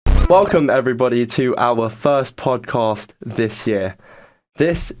Welcome everybody to our first podcast this year.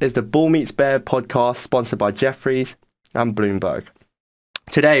 This is the Bull Meets Bear podcast sponsored by Jefferies and Bloomberg.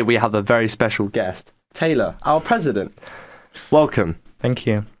 Today we have a very special guest, Taylor, our president. Welcome. Thank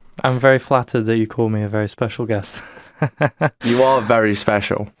you. I'm very flattered that you call me a very special guest. You are very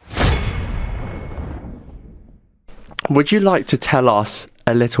special. Would you like to tell us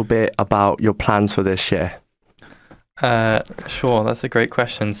a little bit about your plans for this year? Sure, that's a great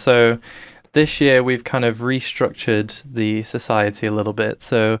question. So this year we've kind of restructured the society a little bit.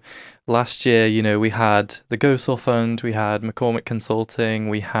 So last year, we had the GOSL Fund, we had McCormick Consulting,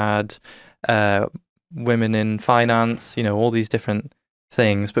 we had Women in Finance, all these different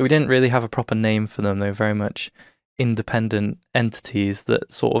things, but we didn't really have a proper name for them. They were very much independent entities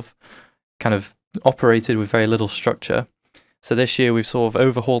that sort of kind of operated with very little structure. So this year we've sort of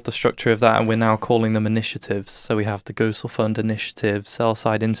overhauled the structure of that, and we're now calling them initiatives. So we have the GOSL Fund Initiative,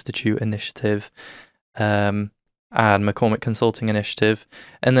 Sell-Side Institute Initiative, and McCormick Consulting Initiative.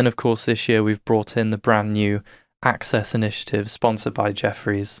 And then, of course, this year we've brought in the brand new Access Initiative, sponsored by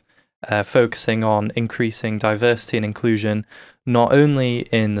Jefferies, focusing on increasing diversity and inclusion, not only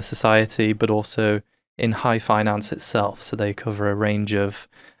in the society, but also in high finance itself. So they cover a range of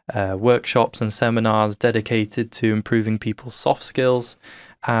workshops and seminars dedicated to improving people's soft skills,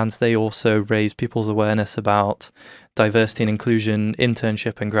 and they also raise people's awareness about diversity and inclusion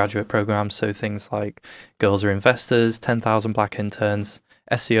internship and graduate programs, so things like Girls Are Investors, 10,000 Black Interns,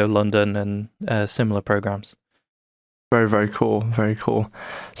 SEO London, and similar programs. Very, very cool. Very cool.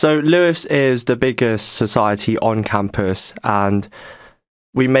 So LUIFS is the biggest society on campus, and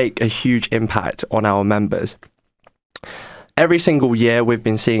we make a huge impact on our members. Every single year, we've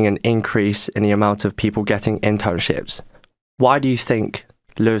been seeing an increase in the amount of people getting internships. Why do you think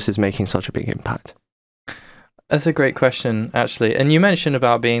LUIFS is making such a big impact? That's a great question, actually. And you mentioned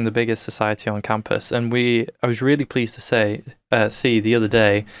about being the biggest society on campus, and I was really pleased to see the other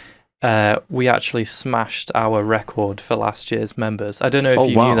day, we actually smashed our record for last year's members. I don't know if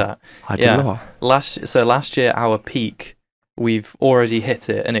you knew that. I didn't know. Last year, our peak, we've already hit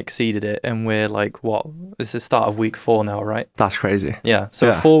it and exceeded it, and we're like, what? This is the start of week 4 now, right? That's crazy. Yeah,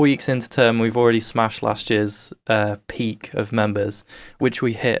 so 4 weeks into term, we've already smashed last year's peak of members, which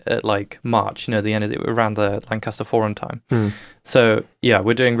we hit at like March, the end of it, around the Lancaster Forum time. So yeah,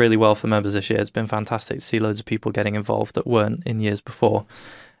 we're doing really well for members this year. It's been fantastic to see loads of people getting involved that weren't in years before.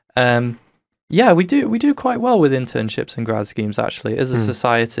 Yeah, we do quite well with internships and grad schemes, actually. As a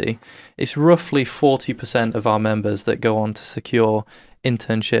society, it's roughly 40% of our members that go on to secure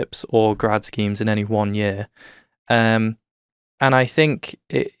internships or grad schemes in any one year. And I think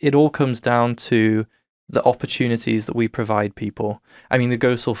it all comes down to the opportunities that we provide people. I mean, the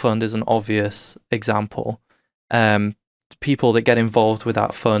GOSL Fund is an obvious example. People that get involved with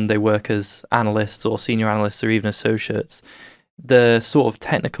that fund, they work as analysts or senior analysts or even associates. The sort of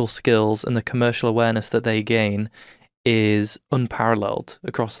technical skills and the commercial awareness that they gain is unparalleled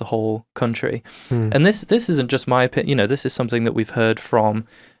across the whole country. And this isn't just my opinion, this is something that we've heard from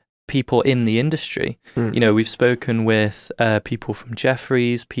people in the industry. We've spoken with people from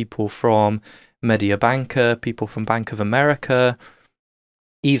Jefferies, people from Mediabanca, people from Bank of America,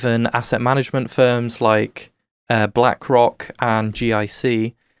 even asset management firms like BlackRock and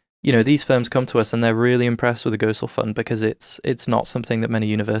GIC. These firms come to us and they're really impressed with the GOSL Fund because it's not something that many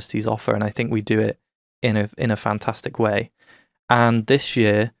universities offer, and I think we do it in a fantastic way. And this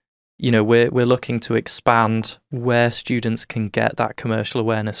year, we're looking to expand where students can get that commercial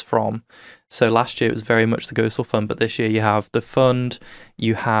awareness from. So last year it was very much the GOSL Fund, but this year you have the fund,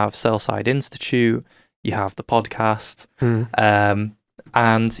 you have Sell-Side Institute, you have the podcast,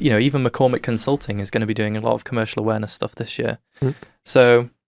 and even McCormick Consulting is going to be doing a lot of commercial awareness stuff this year.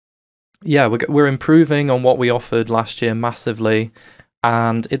 So yeah, we're improving on what we offered last year massively,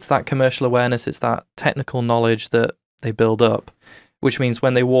 and it's that commercial awareness, it's that technical knowledge that they build up, which means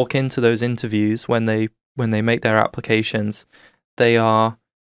when they walk into those interviews, when they make their applications, they are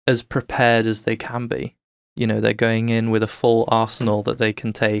as prepared as they can be. They're going in with a full arsenal that they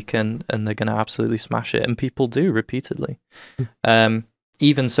can take, and they're going to absolutely smash it, and people do repeatedly.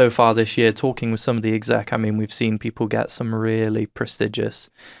 Even so far this year, talking with some of the exec, we've seen people get some really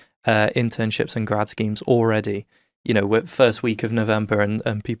prestigious internships and grad schemes already. We're first week of November,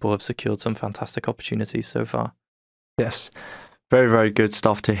 and people have secured some fantastic opportunities so far. Yes, very, very good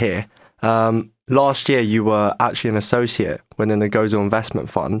stuff to hear. Last year you were actually an associate within the GOSL Investment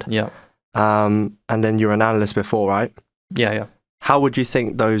Fund. Yeah. And then you were an analyst before, right? Yeah. How would you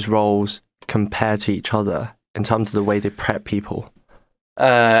think those roles compare to each other in terms of the way they prep people?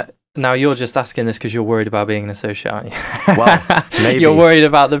 Now you're just asking this because you're worried about being an associate, aren't you? Well, maybe. You're worried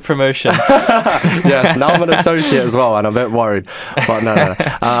about the promotion. Yes, now I'm an associate as well, and I'm a bit worried. But no.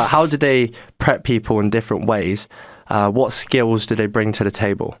 How do they prep people in different ways? What skills do they bring to the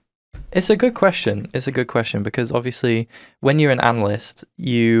table? It's a good question. It's a good question because obviously when you're an analyst,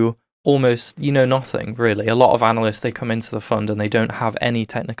 you know nothing really. A lot of analysts, they come into the fund and they don't have any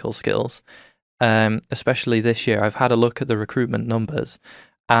technical skills. Especially this year, I've had a look at the recruitment numbers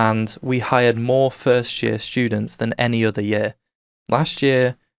and we hired more first-year students than any other year. Last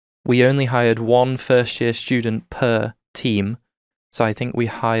year, we only hired one first-year student per team. So I think we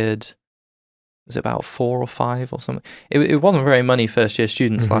hired, was it about 4 or 5 or something? It wasn't very many first-year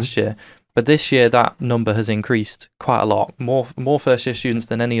students last year. But this year, that number has increased quite a lot. More first-year students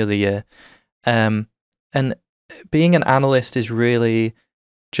than any other year. And being an analyst is really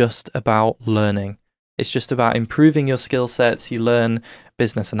just about learning. It's just about improving your skill sets. You learn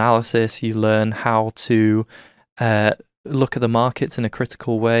business analysis. You learn how to look at the markets in a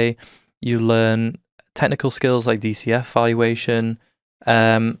critical way. You learn technical skills like DCF valuation.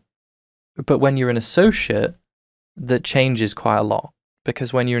 But when you're an associate, that changes quite a lot.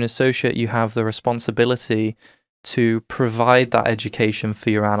 Because when you're an associate, you have the responsibility to provide that education for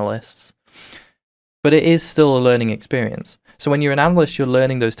your analysts. But it is still a learning experience. So when you're an analyst, you're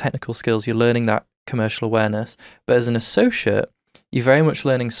learning those technical skills, you're learning that commercial awareness. But as an associate, you're very much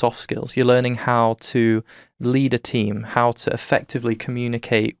learning soft skills. You're learning how to lead a team, how to effectively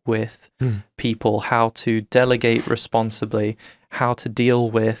communicate with people, how to delegate responsibly, how to deal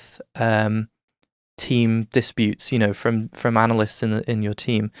with team disputes, from analysts in your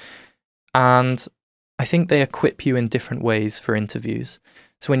team. And I think they equip you in different ways for interviews.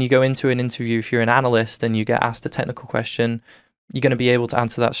 So when you go into an interview, if you're an analyst and you get asked a technical question, you're going to be able to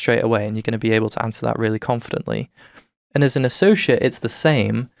answer that straight away and you're going to be able to answer that really confidently. And as an associate, it's the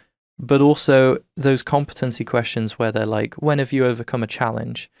same, but also those competency questions where they're like, when have you overcome a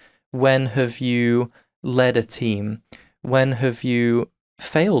challenge? When have you led a team? When have you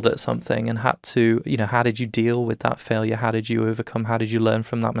failed at something and had to, how did you deal with that failure? How did you overcome? How did you learn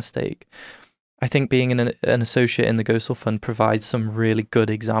from that mistake? I think being an associate in the Ghostal Fund provides some really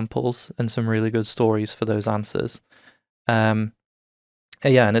good examples and some really good stories for those answers. And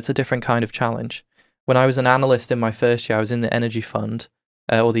it's a different kind of challenge. When I was an analyst in my first year, I was in the energy fund,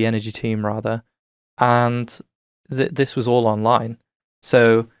 or the energy team rather, and this was all online.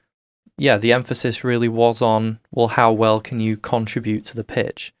 So the emphasis really was on, well, how well can you contribute to the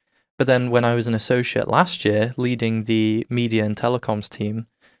pitch? But then when I was an associate last year, leading the media and telecoms team,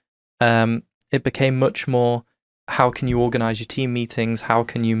 it became much more, how can you organize your team meetings? How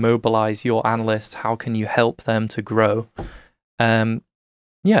can you mobilize your analysts? How can you help them to grow? And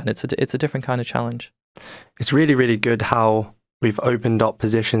it's a different kind of challenge. It's really, really good how we've opened up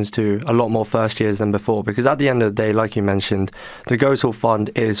positions to a lot more first years than before, because at the end of the day, like you mentioned, the Ghostal Fund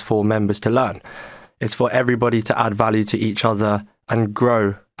is for members to learn. It's for everybody to add value to each other and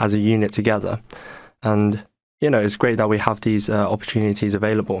grow as a unit together. And, it's great that we have these opportunities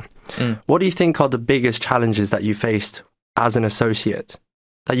available. What do you think are the biggest challenges that you faced as an associate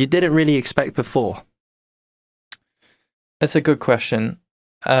that you didn't really expect before? It's a good question.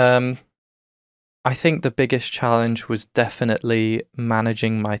 I think the biggest challenge was definitely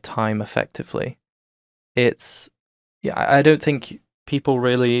managing my time effectively. I don't think people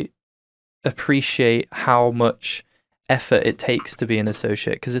really appreciate how much effort it takes to be an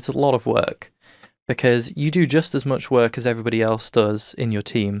associate, because it's a lot of work. Because you do just as much work as everybody else does in your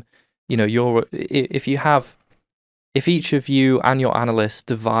team. If each of you and your analysts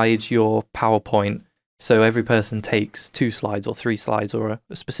divide your PowerPoint, so every person takes 2 slides or 3 slides or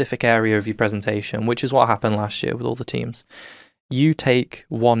a specific area of your presentation, which is what happened last year with all the teams. You take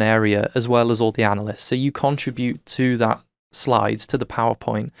one area as well as all the analysts. So you contribute to that slides, to the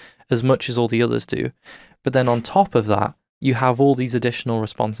PowerPoint, as much as all the others do. But then on top of that, you have all these additional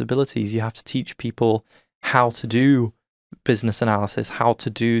responsibilities. You have to teach people how to do business analysis, how to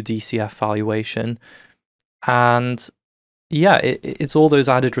do DCF valuation. And it's all those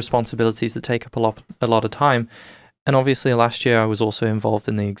added responsibilities that take up a lot of time. And obviously last year I was also involved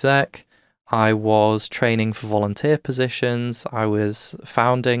in the exec. I was training for volunteer positions. I was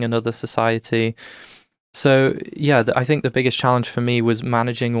founding another society. So I think the biggest challenge for me was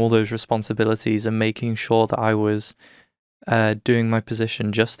managing all those responsibilities and making sure that I was doing my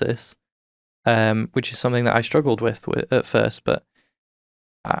position justice, which is something that I struggled with at first. But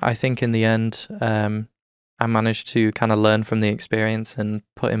I think in the end, I managed to kind of learn from the experience and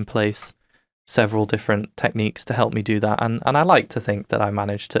put in place several different techniques to help me do that. And I like to think that I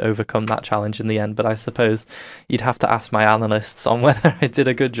managed to overcome that challenge in the end, but I suppose you'd have to ask my analysts on whether I did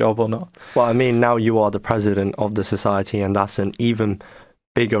a good job or not. Well, I mean, now you are the president of the society, and that's an even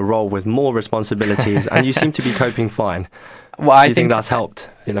bigger role with more responsibilities, and you seem to be coping fine. Well, I think that's helped,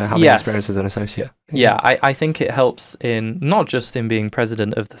 having yes. experience as an associate. Yeah, I think it helps in not just in being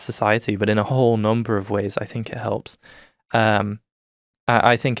president of the society, but in a whole number of ways. I think it helps.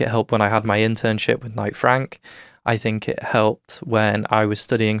 I think it helped when I had my internship with Knight Frank. I think it helped when I was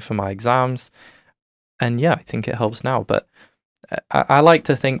studying for my exams. And yeah, I think it helps now. But I like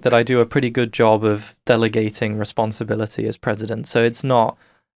to think that I do a pretty good job of delegating responsibility as president. So it's not,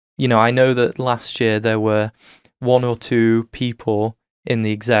 I know that last year there were 1 or 2 people in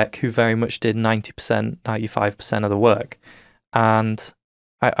the exec who very much did 90%, 95% of the work. And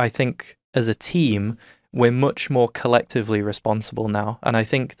I think as a team, we're much more collectively responsible now. And I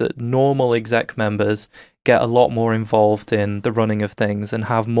think that normal exec members get a lot more involved in the running of things and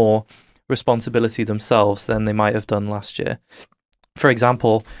have more responsibility themselves than they might have done last year. For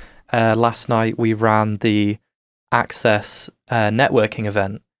example, last night we ran the Access networking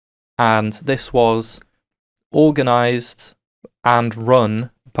event, and this was organised and run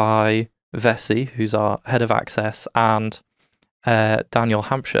by Vesey, who's our head of Access, and Daniel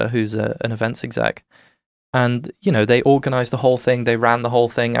Hampshire, who's an events exec. And, they organised the whole thing, they ran the whole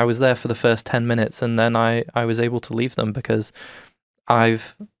thing. I was there for the first 10 minutes, and then I was able to leave them because I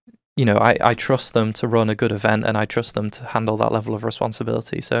trust them to run a good event, and I trust them to handle that level of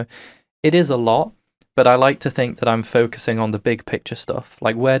responsibility. So it is a lot, but I like to think that I'm focusing on the big picture stuff.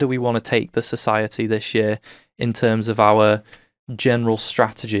 Like, where do we want to take the society this year in terms of our general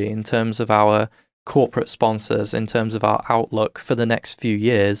strategy, in terms of our corporate sponsors, in terms of our outlook for the next few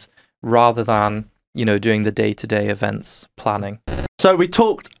years, rather than doing the day-to-day events planning. So we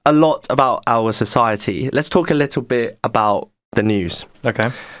talked a lot about our society. Let's talk a little bit about the news. Okay.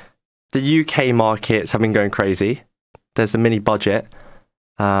 The UK markets have been going crazy. There's the mini budget.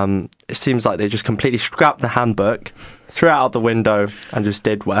 It seems like they just completely scrapped the handbook, threw it out the window, and just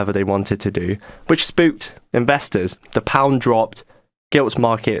did whatever they wanted to do, which spooked investors. The pound dropped, gilts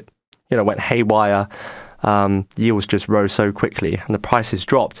market, went haywire. Yields just rose so quickly, and the prices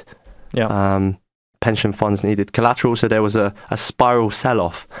dropped. Yeah. Pension funds needed collateral, so there was a spiral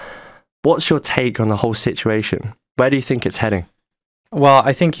sell-off. What's your take on the whole situation? Where do you think it's heading? Well,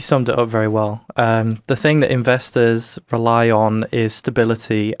 I think you summed it up very well. The thing that investors rely on is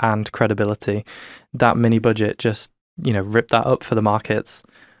stability and credibility. That mini budget just, ripped that up for the markets.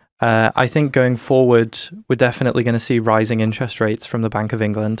 I think going forward, we're definitely going to see rising interest rates from the Bank of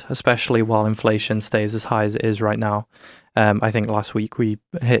England, especially while inflation stays as high as it is right now. I think last week we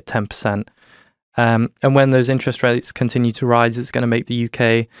hit 10%. And when those interest rates continue to rise, it's going to make the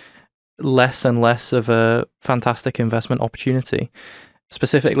UK less and less of a fantastic investment opportunity.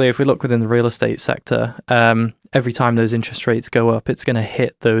 Specifically, if we look within the real estate sector, every time those interest rates go up, it's going to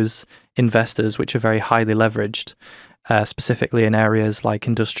hit those investors which are very highly leveraged, specifically in areas like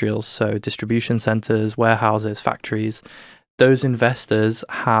industrials, so distribution centres, warehouses, factories. Those investors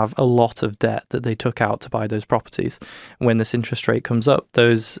have a lot of debt that they took out to buy those properties. When this interest rate comes up,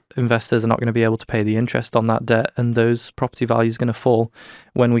 those investors are not going to be able to pay the interest on that debt, and those property values are going to fall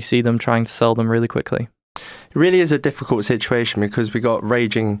when we see them trying to sell them really quickly. It really is a difficult situation because we got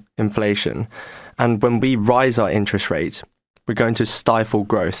raging inflation, and when we rise our interest rates, we're going to stifle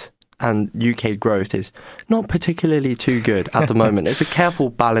growth. And UK growth is not particularly too good at the moment. It's a careful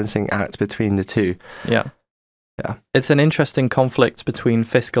balancing act between the two. Yeah. It's an interesting conflict between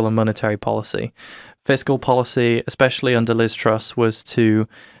fiscal and monetary policy. Fiscal policy, especially under Liz Truss, was to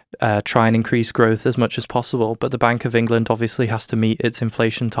try and increase growth as much as possible. But the Bank of England obviously has to meet its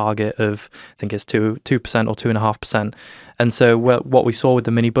inflation target of, I think it's 2% or 2.5%. And so what we saw with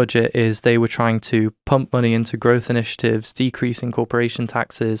the mini budget is they were trying to pump money into growth initiatives, decreasing corporation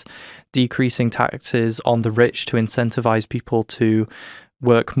taxes, decreasing taxes on the rich to incentivize people to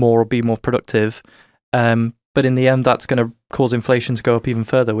work more or be more productive. But in the end, that's going to cause inflation to go up even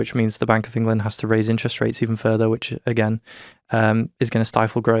further, which means the Bank of England has to raise interest rates even further, which again is going to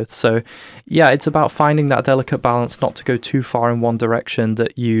stifle growth. So yeah, it's about finding that delicate balance, not to go too far in one direction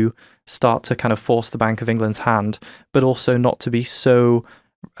that you start to kind of force the Bank of England's hand, but also not to be so,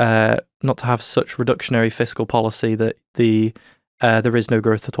 not to have such reductionary fiscal policy that there is no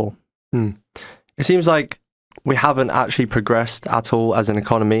growth at all. It seems like we haven't actually progressed at all as an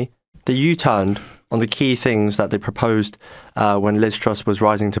economy. The U-turned on the key things that they proposed when Liz Truss was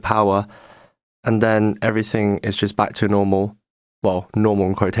rising to power, and then everything is just back to normal. Well, normal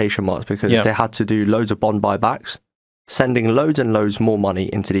in quotation marks, because they had to do loads of bond buybacks, sending loads and loads more money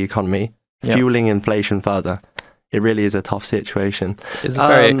into the economy, fueling inflation further. It really is a tough situation. It's a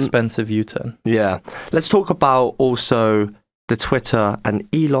very expensive U-turn. Yeah. Let's talk about also the Twitter and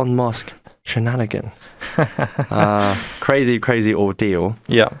Elon Musk shenanigan. Crazy ordeal.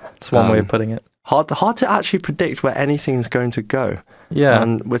 Yeah, it's one way of putting it. Hard to actually predict where anything's going to go. Yeah.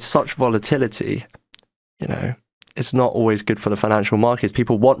 And with such volatility, it's not always good for the financial markets.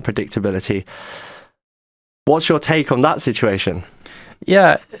 People want predictability. What's your take on that situation?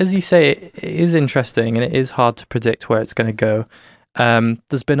 Yeah, as you say, it is interesting and it is hard to predict where it's going to go.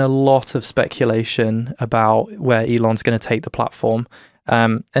 There's been a lot of speculation about where Elon's going to take the platform.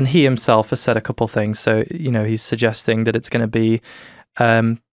 And he himself has said a couple of things. So, he's suggesting that it's going to be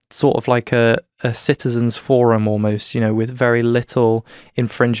sort of like a citizens forum almost, with very little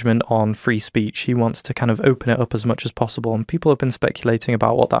infringement on free speech. He wants to kind of open it up as much as possible. And people have been speculating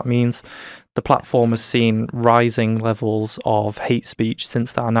about what that means. The platform has seen rising levels of hate speech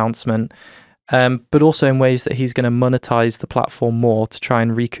since that announcement, but also in ways that he's going to monetize the platform more to try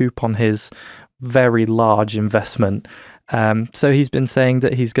and recoup on his very large investment. So he's been saying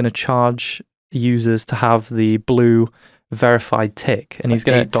that he's going to charge users to have the blue verified tick, and he's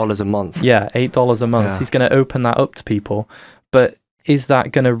going to $8 a month. Yeah, $8 a month. Yeah. He's going to open that up to people, but is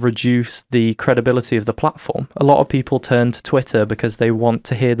that going to reduce the credibility of the platform? A lot of people turn to Twitter because they want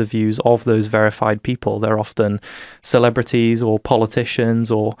to hear the views of those verified people. They're often celebrities or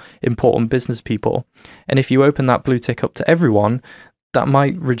politicians or important business people. And if you open that blue tick up to everyone, that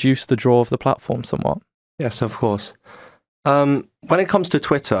might reduce the draw of the platform somewhat. Yes, of course. When it comes to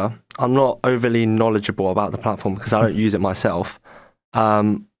Twitter, I'm not overly knowledgeable about the platform because I don't use it myself.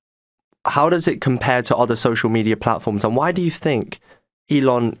 How does it compare to other social media platforms? And why do you think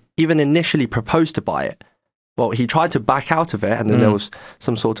Elon even initially proposed to buy it? Well, he tried to back out of it, and then there was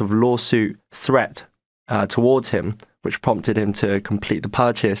some sort of lawsuit threat towards him, which prompted him to complete the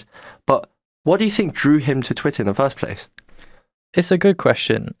purchase. But what do you think drew him to Twitter in the first place? It's a good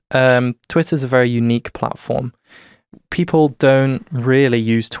question. Twitter's a very unique platform. People don't really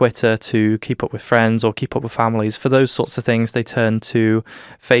use Twitter to keep up with friends or keep up with families. For those sorts of things, they turn to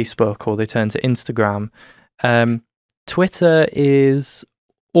Facebook or they turn to Instagram. Twitter is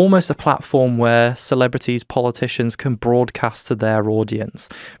almost a platform where celebrities, politicians can broadcast to their audience.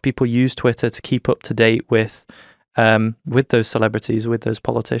 People use Twitter to keep up to date with those celebrities, with those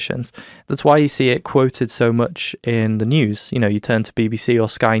politicians. That's why you see it quoted so much in the news. You turn to BBC or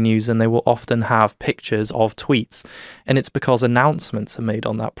Sky News and they will often have pictures of tweets, and it's because announcements are made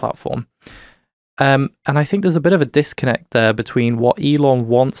on that platform. And I think there's a bit of a disconnect there between what Elon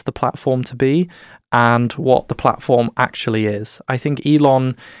wants the platform to be and what the platform actually is. I think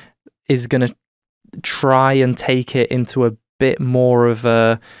Elon is going to try and take it into a bit more of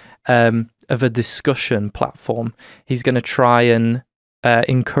a discussion platform. He's going to try and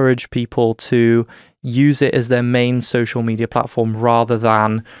encourage people to use it as their main social media platform rather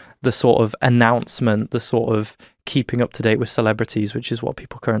than the sort of announcement, the sort of keeping up to date with celebrities, which is what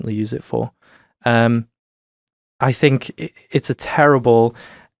people currently use it for. I think it's a terrible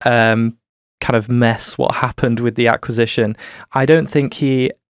kind of mess what happened with the acquisition. I don't think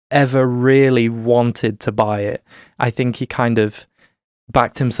he ever really wanted to buy it. I think he kind of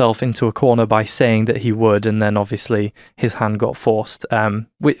backed himself into a corner by saying that he would, and then obviously his hand got forced. And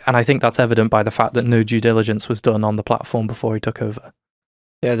I think that's evident by the fact that no due diligence was done on the platform before he took over.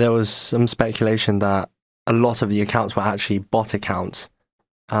 Yeah, there was some speculation that a lot of the accounts were actually bot accounts,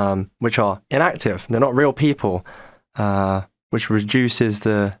 which are inactive. They're not real people, which reduces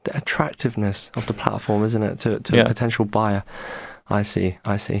the attractiveness of the platform, isn't it, to a potential buyer. I see.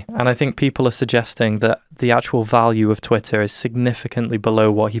 And I think people are suggesting that the actual value of Twitter is significantly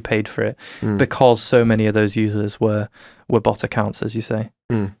below what he paid for it because so many of those users were bot accounts, as you say.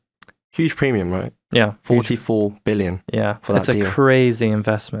 Huge premium, right? Yeah. 44 billion. Yeah. It's a crazy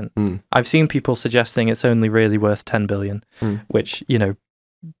investment. I've seen people suggesting it's only really worth 10 billion, which,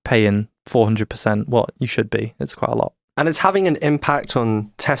 paying 400% what you should be. It's quite a lot. And it's having an impact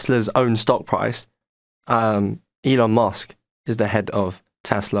on Tesla's own stock price. Elon Musk is the head of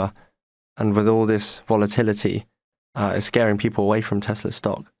Tesla, and with all this volatility, it's scaring people away from Tesla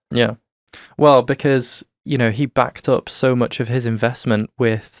stock. Yeah. Well, because, he backed up so much of his investment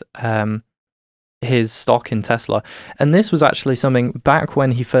with his stock in Tesla. And this was actually something back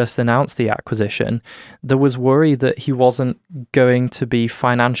when he first announced the acquisition, there was worry that he wasn't going to be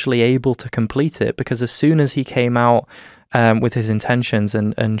financially able to complete it, because as soon as he came out with his intentions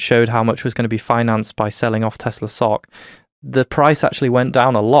and showed how much was going to be financed by selling off Tesla stock, the price actually went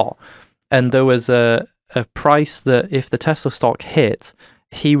down a lot. And there was a price that if the Tesla stock hit,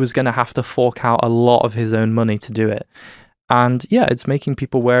 he was going to have to fork out a lot of his own money to do it. And yeah, it's making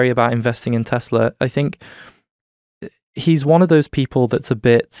people wary about investing in Tesla. I think he's one of those people that's a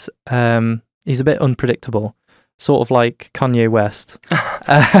bit he's a bit unpredictable, sort of like Kanye West.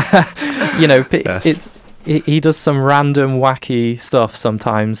 Yes. He does some random wacky stuff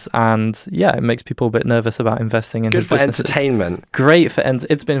sometimes, and yeah, it makes people a bit nervous about investing in his businesses. Good for entertainment. Great for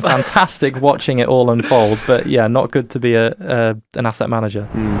it's been fantastic watching it all unfold, but yeah, not good to be an asset manager.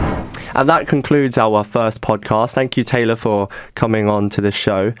 And that concludes our first podcast. Thank you, Taylor, for coming on to the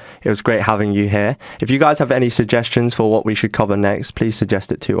show. It was great having you here. If you guys have any suggestions for what we should cover next, please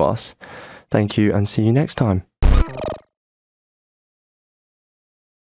suggest it to us. Thank you, and see you next time.